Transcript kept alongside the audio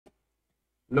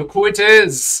Look who it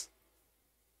is!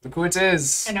 Look who it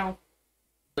is! I know.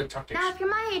 Now, if you're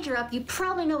my age or up, you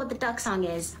probably know what the Duck song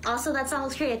is. Also, that song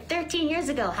was created 13 years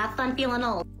ago. Have fun feeling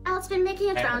old. Now, it's been making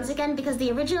its rounds again because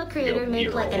the original creator made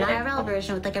like an IRL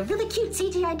version with like a really cute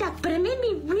CGI duck, but it made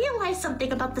me realize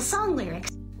something about the song lyrics.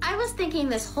 I was thinking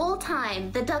this whole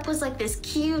time the duck was like this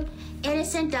cute,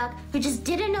 innocent duck who just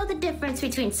didn't know the difference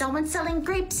between someone selling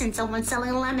grapes and someone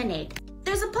selling lemonade.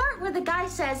 There's a part where the guy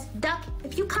says, "Duck,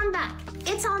 if you come back,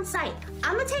 it's on site.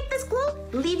 I'm gonna take this glue,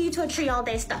 leave you to a tree all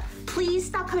day stuff. Please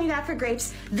stop coming back for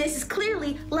grapes. This is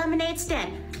clearly lemonade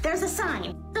stand. There's a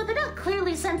sign." So the duck,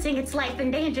 clearly sensing its life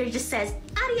in danger, just says,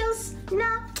 "Adios,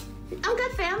 nah, I'm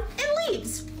good, fam," and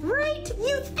leaves. Right?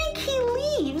 You think he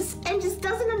leaves and just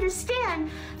doesn't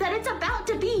understand that it's about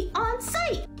to be on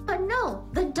site. But no,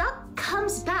 the duck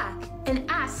comes back and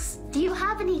asks, "Do you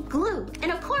have any glue?"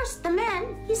 And of course, the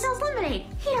man, he sells lemonade.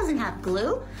 He doesn't have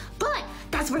glue. But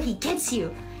that's where he gets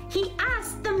you. He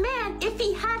asked the man if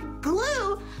he had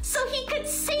glue so he could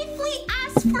safely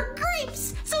ask for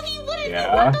grapes so he wouldn't be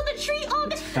left on the tree all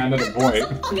day. Kind of the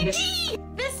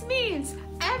point. This means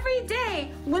every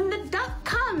day when the duck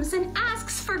comes and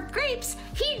asks for grapes,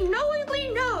 he knowingly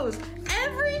knows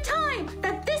every time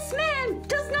that this man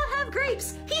does not have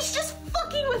grapes. He's just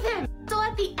fucking with him. So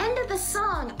at the end of the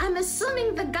song, I'm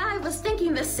assuming the guy was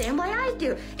thinking the same way I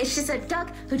do. It's just a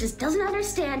duck who just doesn't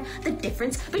understand the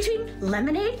difference between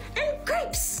lemonade and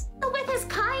grapes. With his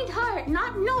kind heart,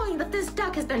 not knowing that this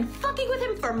duck has been fucking with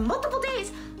him for multiple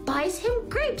days, buys him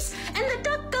grapes. And the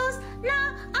duck goes,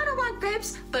 "Nah, I don't want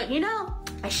grapes, but you know,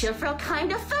 I sure feel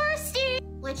kind of thirsty."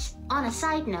 Which, on a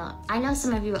side note, I know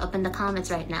some of you are up in the comments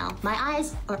right now. My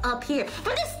eyes are up here,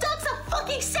 but this duck's a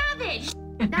fucking savage!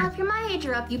 Now, if you're my age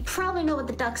or up, you probably know what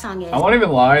the duck song is. I won't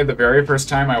even lie, the very first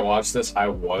time I watched this, I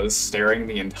was staring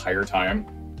the entire time.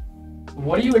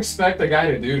 What do you expect the guy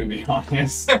to do, to be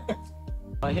honest?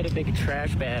 I hit a big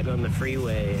trash bag on the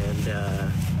freeway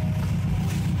and,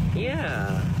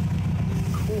 yeah.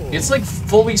 Cool. It's like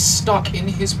fully stuck in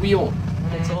his wheel.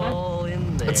 It's all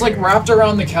in there. It's like wrapped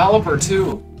around the caliper,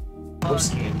 too.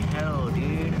 Fucking hell,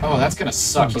 dude. Oh, that's gonna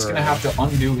suck. He's gonna have to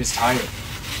undo his tire.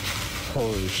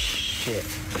 Holy shit.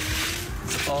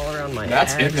 It's all around my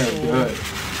That's axle. in there good.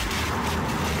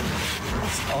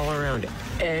 It's all around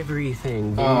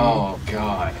everything, dude. Oh,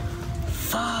 God.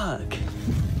 Fuck.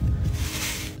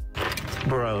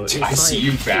 Bro, it's I see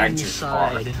you bagged your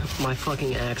car. inside my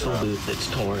fucking axle boot that's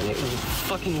torn. It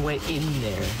fucking went in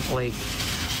there. Like,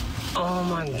 oh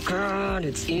my god,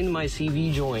 it's in my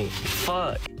CV joint.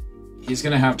 Fuck. He's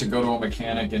gonna have to go to a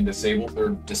mechanic and disable or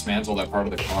dismantle that part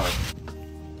of the car.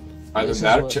 Either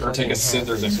that or take a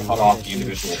scissors and cut off the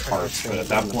individual parts, but at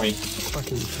that point,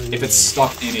 if it's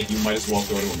stuck in it, you might as well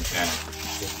go to a mechanic.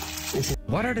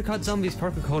 What are the COD Zombies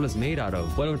Coca-Colas made out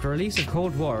of? Well, with the release of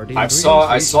Cold War, the I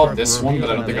saw this one, but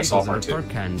I don't think I saw part 2.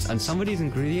 Cans, and some of these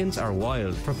ingredients are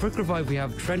wild. For quick revive, we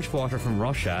have trench water from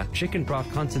Russia, chicken broth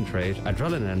concentrate,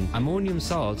 adrenaline, ammonium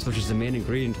salts, which is the main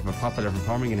ingredient of a popular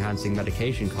performing-enhancing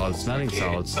medication called smelling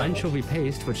salts, anchovy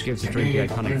paste, which gives the drink the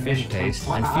iconic fish taste,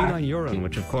 and feline urine,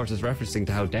 which of course is referencing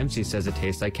to how Dempsey says it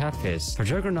tastes like cat piss. For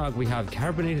Juggernog, we have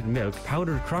carbonated milk,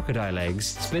 powdered crocodile eggs,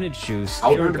 spinach juice,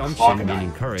 pure gumption,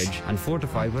 meaning courage, and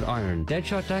fortified with iron.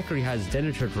 Deadshot Daiquiri has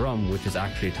denatured rum, which is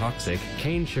actually toxic,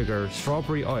 cane sugar,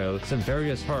 strawberry oil, some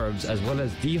various herbs, as well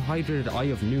as dehydrated eye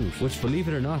of newt, which, believe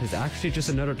it or not, is actually just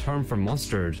another term for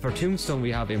mustard. For Tombstone,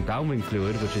 we have embalming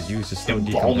fluid, which is used to slow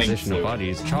decomposition of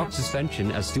bodies, chalk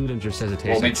suspension, as Stuhlinger says it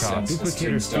tastes like chalk,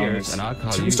 duplicator spheres, and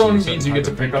alcohol. Tombstone means you get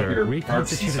to pick up your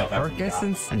reconstituted perk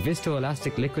essence, and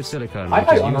viscoelastic liquid silicone, I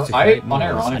which is used to create molds.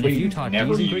 And if unironically you thought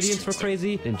never these used ingredients were Tombstone.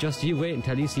 crazy, then just you wait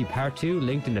until you see part 2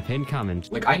 linked in the pinned comment.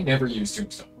 Like, I never use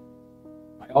Tombstone.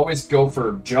 I always go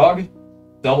for Jug,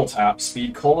 Double Tap,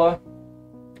 Speed Cola,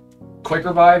 Quick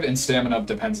Revive, and Stamina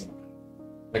depends on.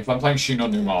 Like, if I'm playing Shino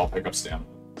Numa, I'll pick up Stamina.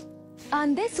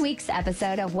 On this week's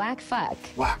episode of Whack Fuck.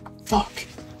 Whack, fuck.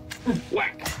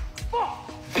 Whack,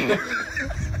 fuck.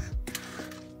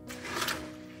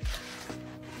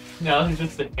 No, it's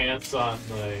just the hands on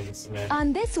the cement.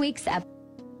 On this week's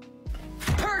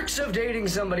Perks of dating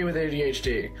somebody with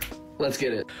ADHD. Let's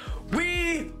get it.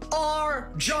 We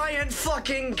are giant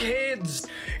fucking kids.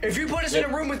 If you put us in a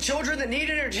room with children that need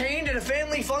entertained at a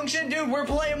family function, dude, we're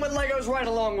playing with Legos right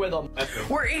along with them.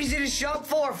 We're easy to shop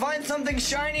for. Find something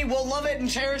shiny, we'll love it and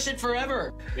cherish it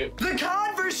forever. The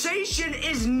conversation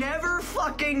is never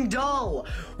fucking dull.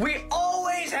 We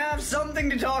always have something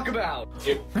to talk about.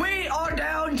 We are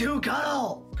down to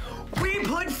cuddle. We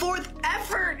put forth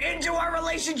effort into our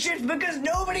relationships because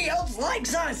nobody else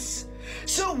likes us.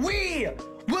 So we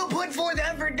will put forth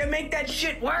effort to make that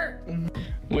shit work.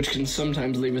 which can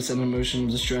sometimes leave us in emotional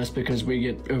distress because we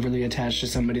get overly attached to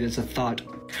somebody that's a thought.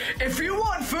 If you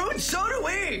want food, so do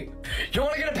we! You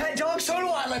wanna get a pet dog? So do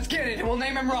I, let's get it, and we'll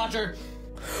name him Roger.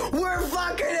 We're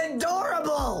fucking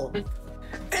adorable!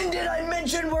 And did I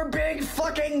mention we're big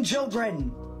fucking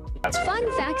children?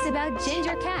 Fun facts about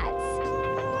ginger cats.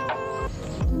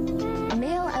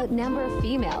 Male outnumber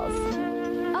females.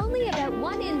 Only about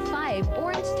 1 in 5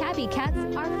 orange tabby cats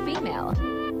are female.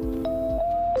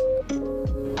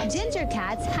 Ginger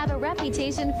cats have a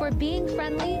reputation for being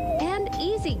friendly and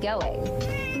easygoing.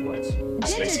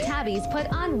 Ginger tabbies put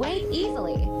on weight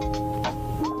easily.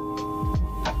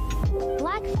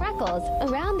 Black freckles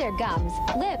around their gums,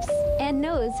 lips, and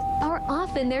nose are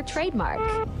often their trademark.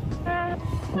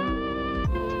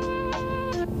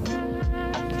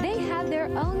 They have their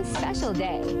own special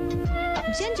day.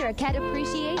 Ginger Cat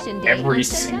Appreciation Day Every on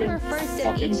September single 1st of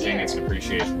fucking each thing year. is an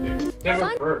appreciation day.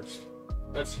 September 1st.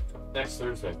 That's next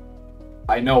Thursday.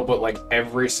 I know, but like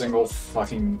every single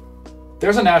fucking...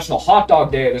 There's a National Hot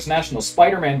Dog Day, there's a National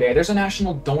Spider-Man Day, there's a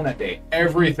National Donut Day.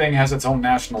 Everything has its own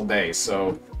national day,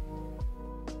 so...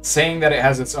 Saying that it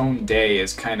has its own day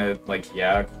is kind of like,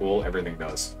 yeah, cool, everything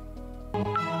does.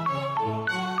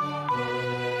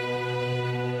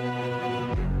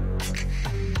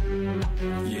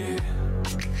 Yeah.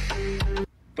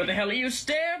 What the hell are you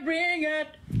staring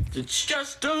at? It's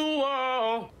just a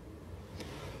wall.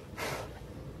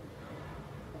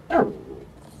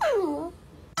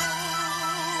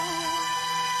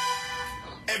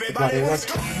 Everybody was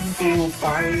kung fu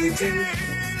fighting.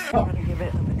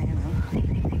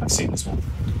 I've seen this one.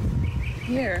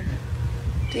 Here.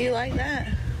 Do you like that?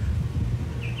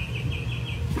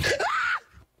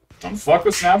 Don't fuck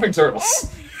with snapping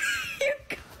turtles. You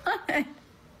can't.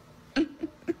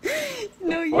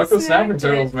 No, you Fuck with snapping snapped it.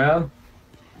 turtles, man.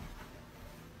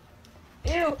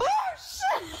 Ew. Oh,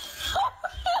 shit.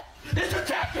 It's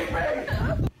attacking me!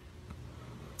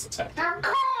 It's attack.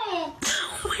 Oh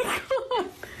my God.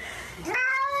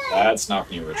 That's not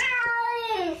the original.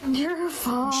 You're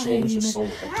fine. Shoulders are so low.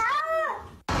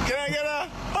 Can I get a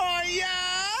oh yeah?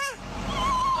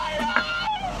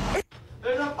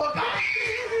 There's a fuck.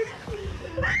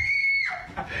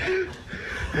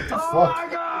 What the Oh fuck? my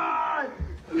god!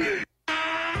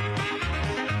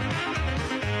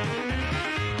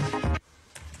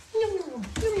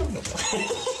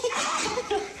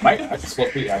 Might I can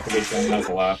supposed to be activated and that's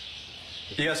a laugh.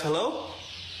 Yes, hello?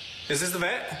 Is this the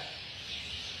vet?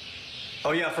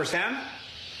 Oh yeah, for Sam?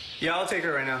 Yeah, I'll take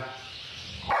her right now.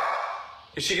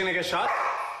 Is she gonna get shot?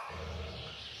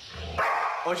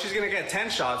 Oh, she's gonna get 10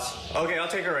 shots. Okay, I'll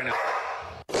take her right now.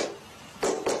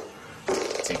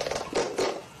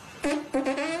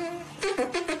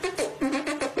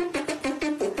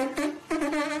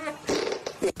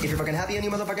 If you're fucking happy and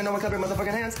you motherfucking know what, clap your motherfucking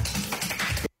hands.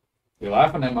 You're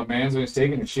laughing at my man when he's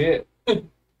taking a shit. If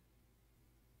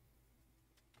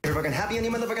you're fucking happy and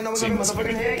you motherfucking know what, clap your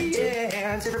motherfucking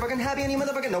hands. If you're fucking happy and you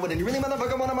motherfucking know what, and you really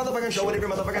motherfucking wanna motherfucking show it. If you're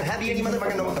motherfucking happy and you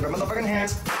motherfucking know what, clap your motherfucking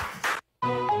hands.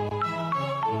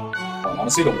 I want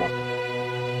to see the one.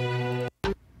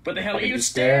 What the hell What are you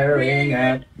staring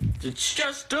at? It's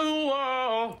just a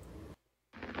wall.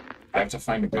 I have to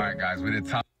find a good. Alright, guys, we did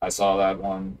top. I saw that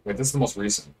one. Wait, this is the most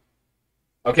recent.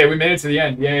 Okay, we made it to the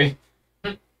end. Yay.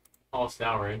 Almost an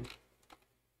hour in.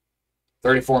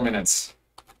 34 minutes.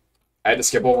 I had to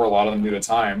skip over a lot of them due to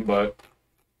time, but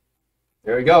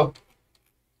there we go.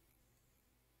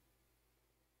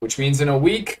 Which means in a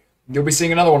week, you'll be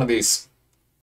seeing another one of these.